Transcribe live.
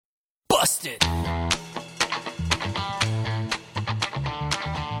busted.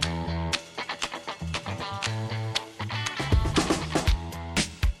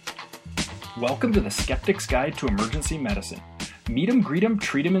 Welcome to the Skeptic's Guide to Emergency Medicine. Meet 'em, greet 'em,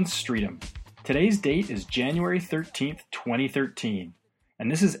 treat 'em, and street 'em. Today's date is January 13th, 2013,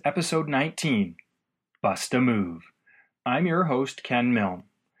 and this is episode 19, Bust a Move. I'm your host, Ken Milne.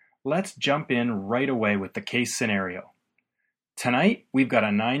 Let's jump in right away with the case scenario. Tonight, we've got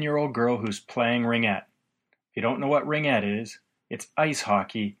a 9-year-old girl who's playing ringette. If you don't know what ringette is, it's ice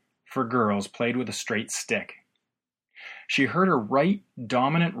hockey for girls played with a straight stick. She hurt her right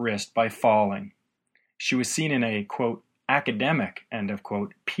dominant wrist by falling. She was seen in a, quote, academic, end of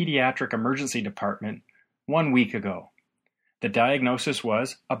quote, pediatric emergency department 1 week ago. The diagnosis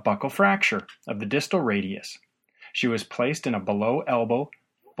was a buccal fracture of the distal radius. She was placed in a below elbow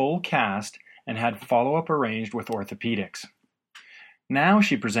full cast and had follow-up arranged with orthopedics. Now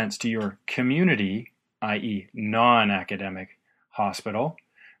she presents to your community, i.e. non-academic hospital,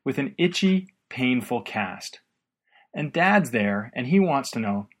 with an itchy, painful cast. And Dad's there, and he wants to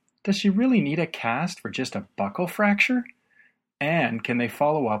know, does she really need a cast for just a buccal fracture? And can they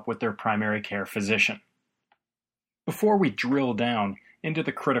follow up with their primary care physician? Before we drill down into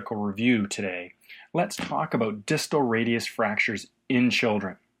the critical review today, let's talk about distal radius fractures in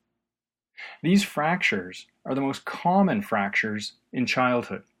children. These fractures are the most common fractures in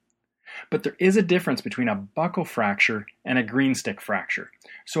childhood. But there is a difference between a buccal fracture and a Greenstick fracture.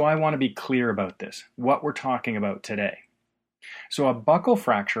 So I want to be clear about this, what we're talking about today. So a buccal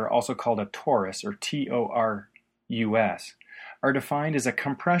fracture, also called a torus or T-O-R-U-S, are defined as a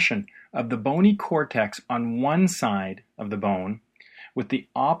compression of the bony cortex on one side of the bone with the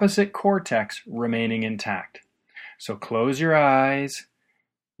opposite cortex remaining intact. So close your eyes,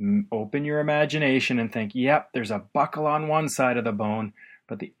 open your imagination and think, yep, there's a buccal on one side of the bone,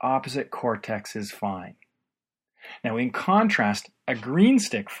 but the opposite cortex is fine. Now, in contrast, a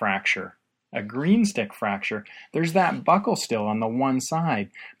Greenstick fracture, there's that buccal still on the one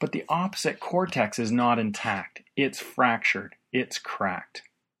side, but the opposite cortex is not intact. It's fractured. It's cracked.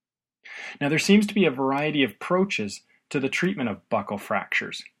 Now, there seems to be a variety of approaches to the treatment of buccal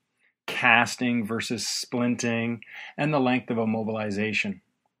fractures: casting versus splinting, and the length of immobilization.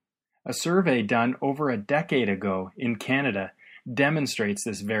 A survey done over a decade ago in Canada demonstrates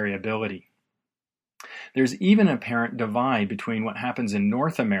this variability. There's even an apparent divide between what happens in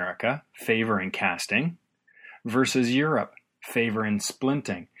North America, favoring casting, versus Europe, favoring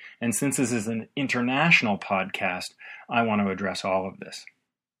splinting. And since this is an international podcast, I want to address all of this.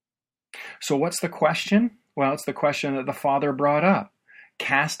 So what's the question? Well, it's the question that the father brought up.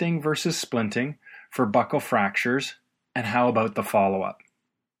 Casting versus splinting for buccal fractures, and how about the follow-up?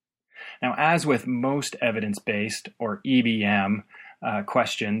 Now, as with most evidence-based or EBM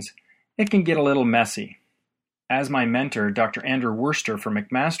questions, it can get a little messy. As my mentor, Dr. Andrew Worster from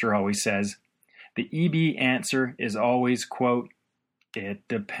McMaster always says, the EB answer is always, quote, it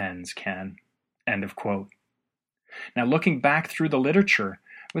depends, Ken, end of quote. Now, looking back through the literature,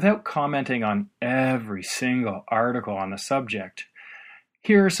 without commenting on every single article on the subject,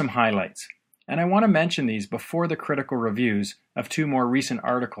 here are some highlights. And I want to mention these before the critical reviews of 2 more recent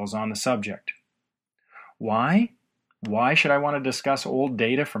articles on the subject. Why? Why should I want to discuss old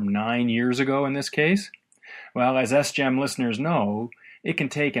data from 9 years ago in this case? Well, as SGEM listeners know, it can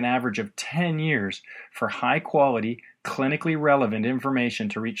take an average of 10 years for high-quality, clinically relevant information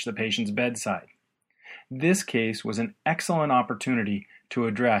to reach the patient's bedside. This case was an excellent opportunity to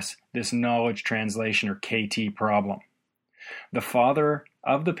address this knowledge translation or KT problem. The father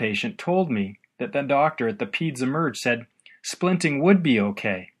of the patient told me that the doctor at the Peds Emerge said splinting would be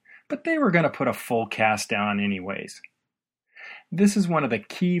okay, but they were going to put a full cast down anyways. This is one of the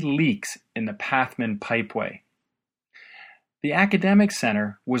key leaks in the Pathman pipeway. The academic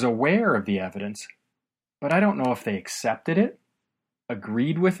center was aware of the evidence, but I don't know if they accepted it,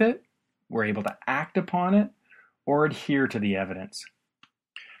 agreed with it, were able to act upon it, or adhere to the evidence.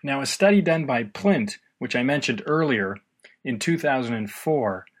 Now, a study done by Plint, which I mentioned earlier, in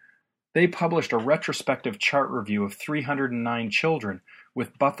 2004, they published a retrospective chart review of 309 children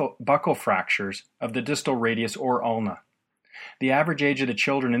with buccal fractures of the distal radius or ulna. The average age of the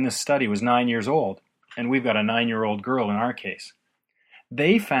children in this study was 9 years old, and we've got a 9-year-old girl in our case.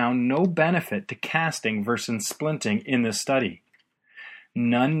 They found no benefit to casting versus splinting in this study.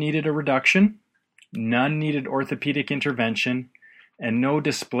 None needed a reduction, none needed orthopedic intervention, and no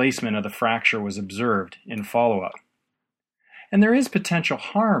displacement of the fracture was observed in follow-up. And there is potential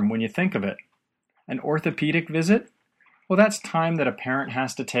harm when you think of it. An orthopedic visit? Well, that's time that a parent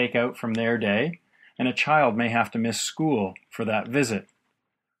has to take out from their day, and a child may have to miss school for that visit.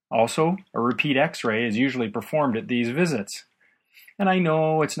 Also, a repeat x-ray is usually performed at these visits. And I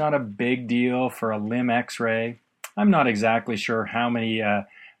know it's not a big deal for a limb x-ray. I'm not exactly sure how many,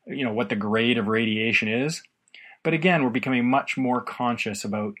 what the grade of radiation is. But again, we're becoming much more conscious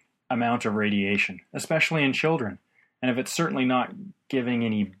about amount of radiation, especially in children. And if it's certainly not giving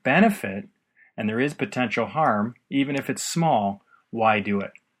any benefit, and there is potential harm, even if it's small, why do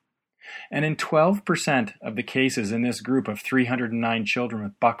it? And in 12% of the cases in this group of 309 children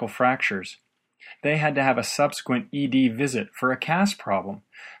with buccal fractures, they had to have a subsequent ED visit for a cast problem.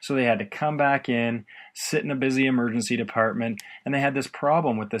 So they had to come back in, sit in a busy emergency department, and they had this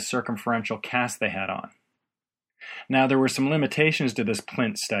problem with this circumferential cast they had on. Now, there were some limitations to this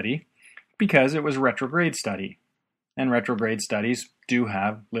PLINT study because it was a retrograde study, and retrograde studies do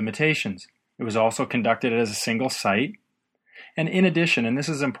have limitations. It was also conducted as a single site, and in addition, and this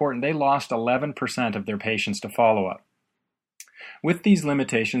is important, they lost 11% of their patients to follow-up. With these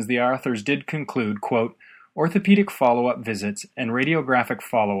limitations, the authors did conclude, quote, orthopedic follow-up visits and radiographic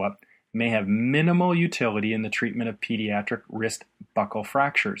follow-up may have minimal utility in the treatment of pediatric wrist buccal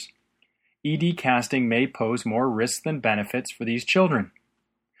fractures. ED casting may pose more risks than benefits for these children.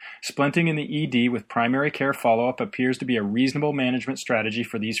 Splinting in the ED with primary care follow-up appears to be a reasonable management strategy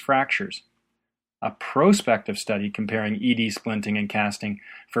for these fractures. A prospective study comparing ED splinting and casting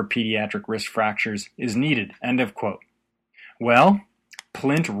for pediatric wrist fractures is needed, end of quote. Well,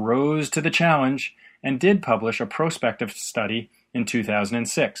 PLINT rose to the challenge and did publish a prospective study in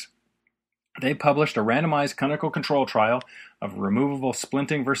 2006. They published a randomized clinical control trial of removable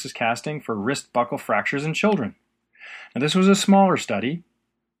splinting versus casting for wrist buccal fractures in children. Now, this was a smaller study.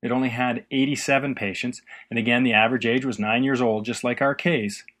 It only had 87 patients, and again, the average age was 9 years old, just like our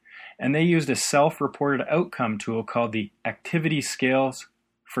case. And they used a self-reported outcome tool called the Activity Scales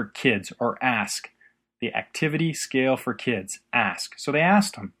for Kids, or ASK. The Activity Scale for Kids, ASK. So they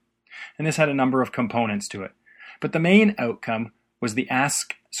asked them, and this had a number of components to it. But the main outcome was the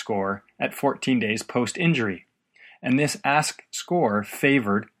ASK score at 14 days post-injury. And this ASK score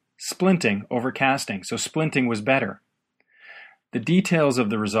favored splinting over casting, so splinting was better. The details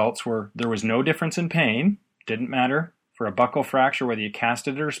of the results were there was no difference in pain, didn't matter for a buccal fracture whether you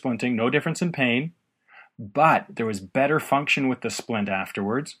casted it or splinting, no difference in pain, but there was better function with the splint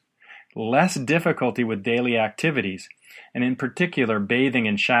afterwards, less difficulty with daily activities, and in particular bathing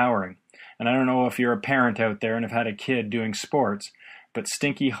and showering. And I don't know if you're a parent out there and have had a kid doing sports, but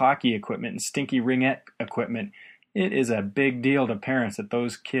stinky hockey equipment and stinky ringette equipment, it is a big deal to parents that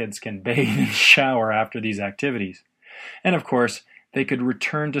those kids can bathe and shower after these activities. And of course, they could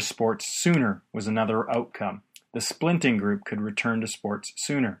return to sports sooner was another outcome. The splinting group could return to sports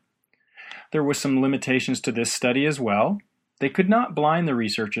sooner. There were some limitations to this study as well. They could not blind the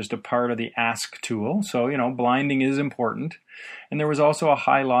researchers to part of the ASK tool, so, blinding is important. And there was also a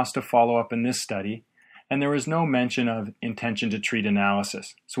high loss to follow-up in this study, and there was no mention of intention-to-treat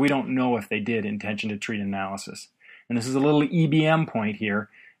analysis. So we don't know if they did intention-to-treat analysis. And this is a little EBM point here.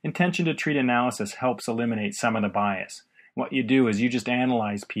 Intention-to-treat analysis helps eliminate some of the bias. What you do is you just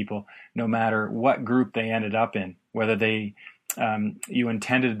analyze people no matter what group they ended up in, whether you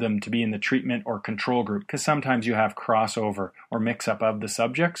intended them to be in the treatment or control group, because sometimes you have crossover or mix-up of the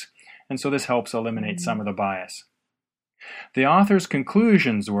subjects, and so this helps eliminate some of the bias. The author's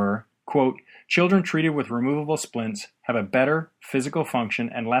conclusions were, quote, children treated with removable splints have a better physical function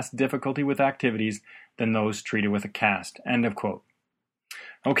and less difficulty with activities than those treated with a cast, end of quote.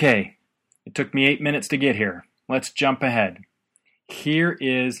 Okay, it took me 8 minutes to get here. Let's jump ahead. Here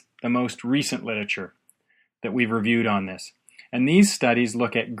is the most recent literature that we've reviewed on this. And these studies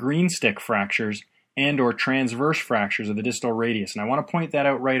look at greenstick fractures and or transverse fractures of the distal radius. And I want to point that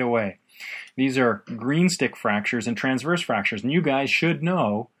out right away. These are greenstick fractures and transverse fractures. And you guys should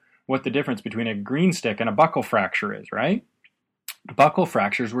know what the difference between a greenstick and a buccal fracture is, right? Buccal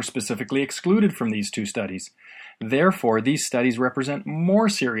fractures were specifically excluded from these two studies. Therefore, these studies represent more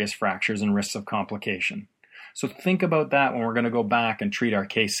serious fractures and risks of complication. So think about that when we're going to go back and treat our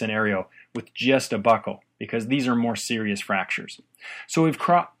case scenario with just a buccal, because these are more serious fractures. So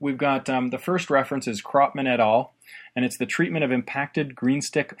we've got the first reference is Kropman et al., and it's the treatment of impacted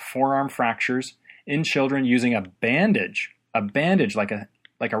greenstick forearm fractures in children using a bandage like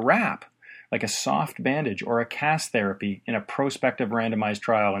a wrap, like a soft bandage, or a cast therapy in a prospective randomized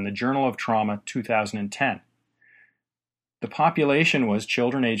trial in the Journal of Trauma 2010. The population was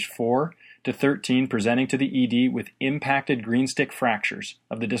children aged 4 to 13 presenting to the ED with impacted greenstick fractures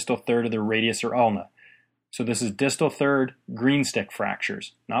of the distal third of the radius or ulna. So this is distal third greenstick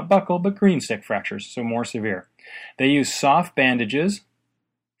fractures, not buccal, but greenstick fractures, so more severe. They used soft bandages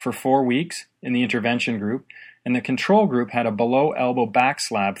for 4 weeks in the intervention group, and the control group had a below elbow back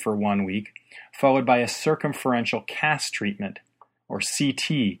slab for 1 week, followed by a circumferential cast treatment, or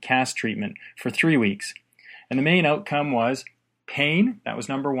CT, cast treatment, for 3 weeks. And the main outcome was pain, that was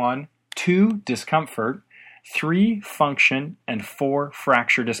number 1, 2, discomfort, 3, function, and 4,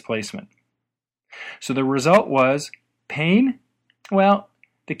 fracture displacement. So the result was pain. Well,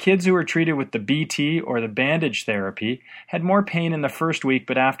 the kids who were treated with the BT or the bandage therapy had more pain in the first week,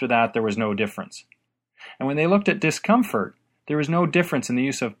 but after that there was no difference. And when they looked at discomfort, there was no difference in the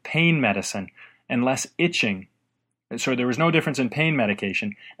use of pain medicine and less itching. So there was no difference in pain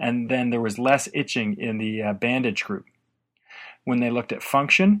medication, and then there was less itching in the bandage group. When they looked at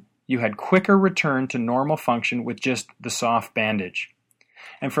function, you had quicker return to normal function with just the soft bandage.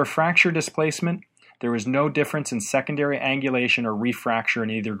 And for fracture displacement, there was no difference in secondary angulation or refracture in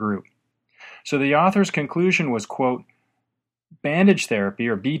either group. So the author's conclusion was, quote, bandage therapy,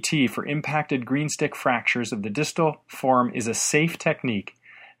 or BT, for impacted greenstick fractures of the distal form is a safe technique.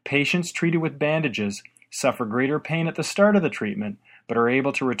 Patients treated with bandages suffer greater pain at the start of the treatment, but are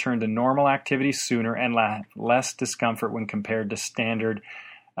able to return to normal activity sooner and less discomfort when compared to standard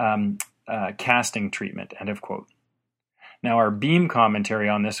casting treatment, end of quote. Now, our beam commentary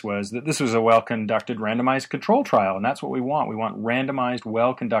on this was that this was a well-conducted randomized control trial, and that's what we want. We want randomized,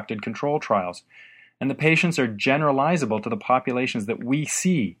 well-conducted control trials. And the patients are generalizable to the populations that we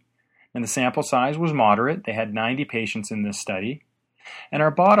see. And the sample size was moderate. They had 90 patients in this study. And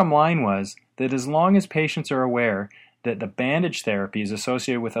our bottom line was that as long as patients are aware that the bandage therapy is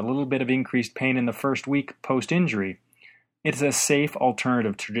associated with a little bit of increased pain in the first week post-injury, it's a safe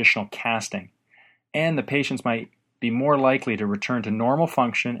alternative to traditional casting. And the patients might be more likely to return to normal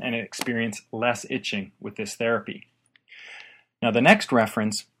function and experience less itching with this therapy. Now, the next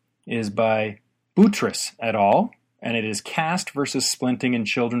reference is by Boutros et al., and it is cast versus splinting in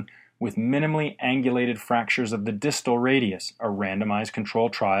children with minimally angulated fractures of the distal radius, a randomized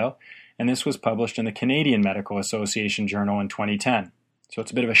controlled trial, and this was published in the Canadian Medical Association Journal in 2010. So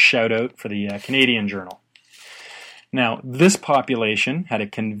it's a bit of a shout out for the Canadian Journal. Now, this population had a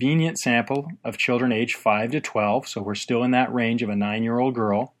convenient sample of children aged 5 to 12, so we're still in that range of a 9-year-old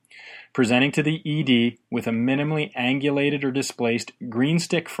girl, presenting to the ED with a minimally angulated or displaced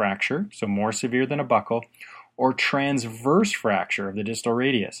greenstick fracture, so more severe than a buckle, or transverse fracture of the distal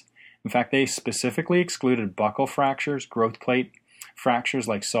radius. In fact, they specifically excluded buckle fractures, growth plate fractures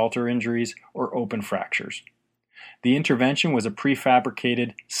like Salter injuries, or open fractures. The intervention was a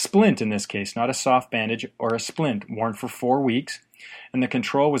prefabricated splint in this case, not a soft bandage or a splint, worn for 4 weeks, and the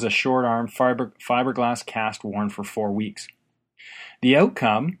control was a short-arm fiberglass cast worn for 4 weeks. The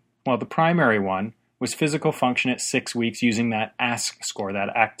outcome, well, the primary one, was physical function at 6 weeks using that ASC score,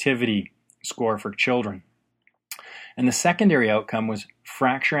 that activity score for children. And the secondary outcome was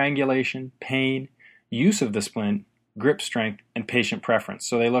fracture angulation, pain, use of the splint, grip strength, and patient preference.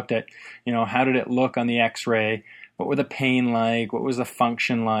 So they looked at, how did it look on the x-ray? What were the pain like? What was the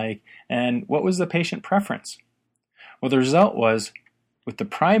function like? And what was the patient preference? Well, the result was, with the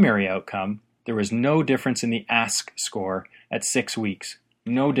primary outcome, there was no difference in the ASC score at 6 weeks.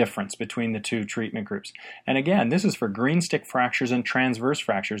 No difference between the two treatment groups. And again, this is for greenstick fractures and transverse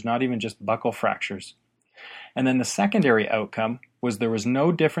fractures, not even just buckle fractures. And then the secondary outcome was there was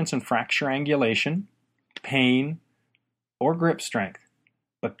no difference in fracture angulation, pain, or grip strength.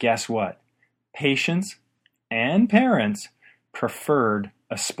 But guess what? Patients and parents preferred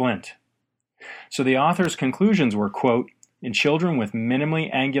a splint. So the author's conclusions were, quote, in children with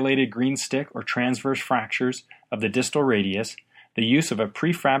minimally angulated greenstick or transverse fractures of the distal radius, the use of a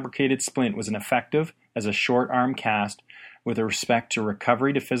prefabricated splint was ineffective as a short-arm cast with respect to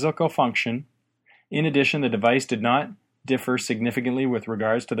recovery to physical function. In addition, the device did not differ significantly with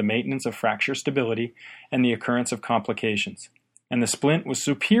regards to the maintenance of fracture stability and the occurrence of complications. And the splint was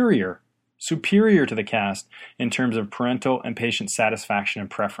superior to the cast in terms of parental and patient satisfaction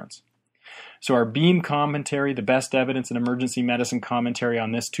and preference. So our BEAM commentary, the best evidence in emergency medicine commentary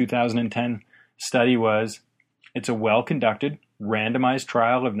on this 2010 study was, it's a well-conducted, randomized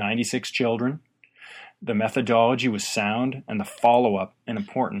trial of 96 children. The methodology was sound, and the follow-up, and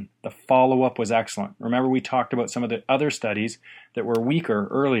important, the follow-up was excellent. Remember, we talked about some of the other studies that were weaker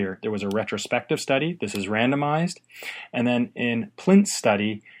earlier. There was a retrospective study. This is randomized. And then in Plint's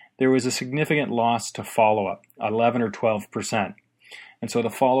study, there was a significant loss to follow-up, 11 or 12%. And so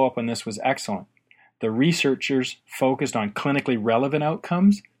the follow-up on this was excellent. The researchers focused on clinically relevant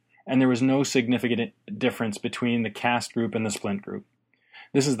outcomes, and there was no significant difference between the cast group and the splint group.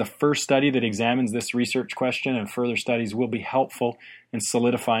 This is the first study that examines this research question, and further studies will be helpful in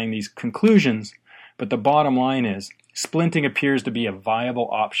solidifying these conclusions. But the bottom line is, Splinting appears to be a viable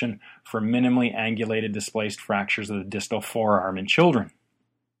option for minimally angulated displaced fractures of the distal forearm in children.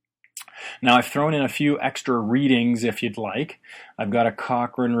 Now, I've thrown in a few extra readings if you'd like. I've got a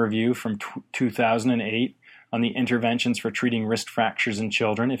Cochrane review from 2008 on the interventions for treating wrist fractures in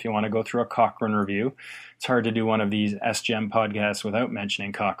children, if you want to go through a Cochrane review. It's hard to do one of these SGEM podcasts without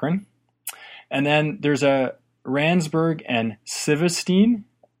mentioning Cochrane. And then there's a Ransberg and Siverstein,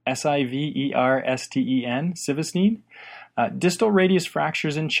 Siversten, Siverstein, distal radius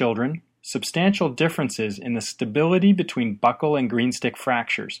fractures in children, substantial differences in the stability between buccal and greenstick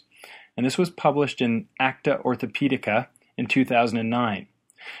fractures. And this was published in Acta Orthopedica in 2009.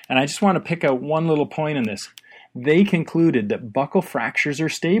 And I just want to pick out one little point in this. They concluded that buccal fractures are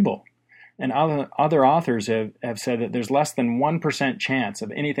stable. And other authors have said that there's less than 1% chance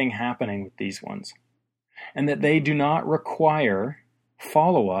of anything happening with these ones. And that they do not require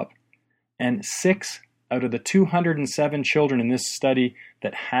follow-up. And 6 out of the 207 children in this study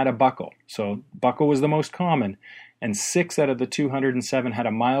that had a buccal, so buccal was the most common, and 6 out of the 207 had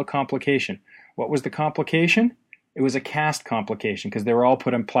a mild complication. What was the complication? It was a cast complication because they were all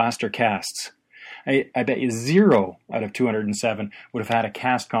put in plaster casts. I bet you 0 out of 207 would have had a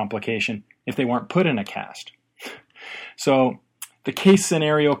cast complication if they weren't put in a cast. So the case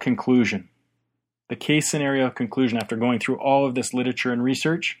scenario conclusion. The case scenario conclusion after going through all of this literature and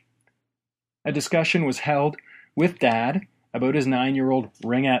research, a discussion was held with Dad about his 9-year-old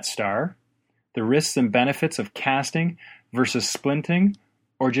ringette star, the risks and benefits of casting versus splinting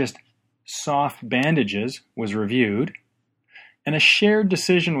or just soft bandages was reviewed, and a shared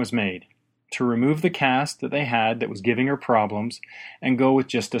decision was made to remove the cast that they had that was giving her problems and go with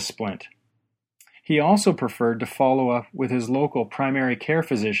just a splint. He also preferred to follow up with his local primary care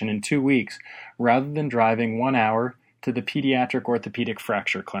physician in 2 weeks rather than driving 1 hour to the pediatric orthopedic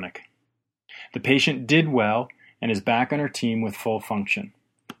fracture clinic. The patient did well and is back on her team with full function.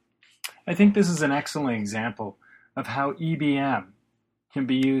 I think this is an excellent example of how EBM can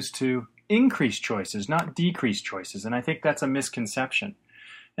be used to increase choices, not decrease choices, and I think that's a misconception.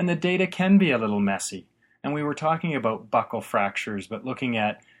 And the data can be a little messy. And we were talking about buccal fractures, but looking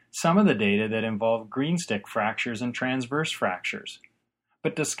at some of the data that involve greenstick fractures and transverse fractures.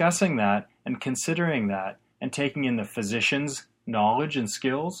 But discussing that and considering that and taking in the physician's knowledge and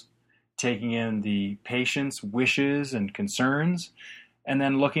skills, taking in the patient's wishes and concerns, and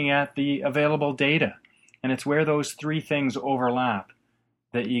then looking at the available data. And it's where those 3 things overlap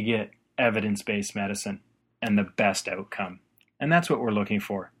that you get evidence-based medicine and the best outcome. And that's what we're looking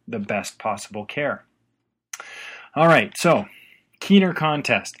for, the best possible care. All right, so Keener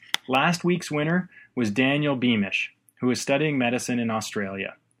contest. Last week's winner was Daniel Beamish, who is studying medicine in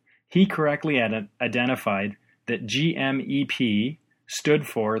Australia. He correctly identified that GMEP stood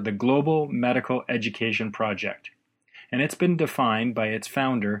for the Global Medical Education Project, and it's been defined by its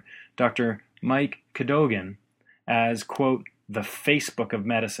founder, Dr. Mike Cadogan, as, quote, the Facebook of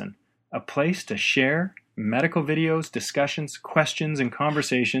medicine, a place to share medical videos, discussions, questions, and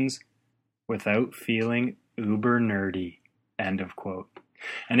conversations without feeling uber nerdy, end of quote.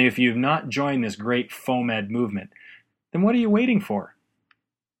 And if you've not joined this great FOMED movement, then what are you waiting for?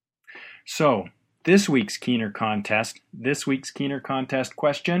 So, this week's Keener contest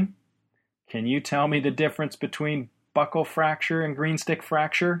question, can you tell me the difference between buccal fracture and greenstick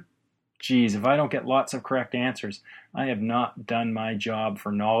fracture? Geez, if I don't get lots of correct answers, I have not done my job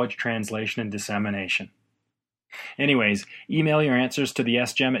for knowledge translation and dissemination. Anyways, email your answers to the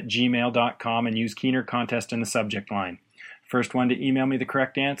sgem@gmail.com and use Keener contest in the subject line. First one to email me the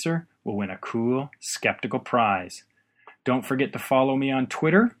correct answer will win a cool skeptical prize. Don't forget to follow me on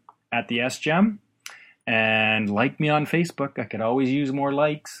Twitter at the SGEM and like me on Facebook. I could always use more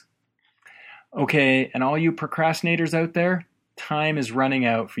likes. Okay, and all you procrastinators out there, time is running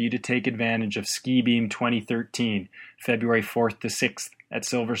out for you to take advantage of Ski Beam 2013, February 4th to 6th at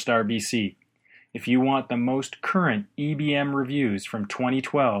Silver Star, BC. If you want the most current EBM reviews from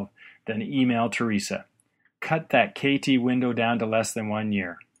 2012, then email Teresa. Cut that KT window down to less than 1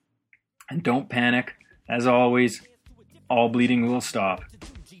 year. And don't panic. As always, all bleeding will stop.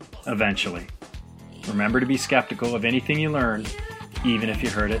 Eventually. Remember to be skeptical of anything you learn, even if you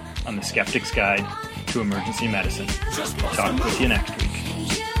heard it on the Skeptic's Guide to Emergency Medicine. Talk with you next week.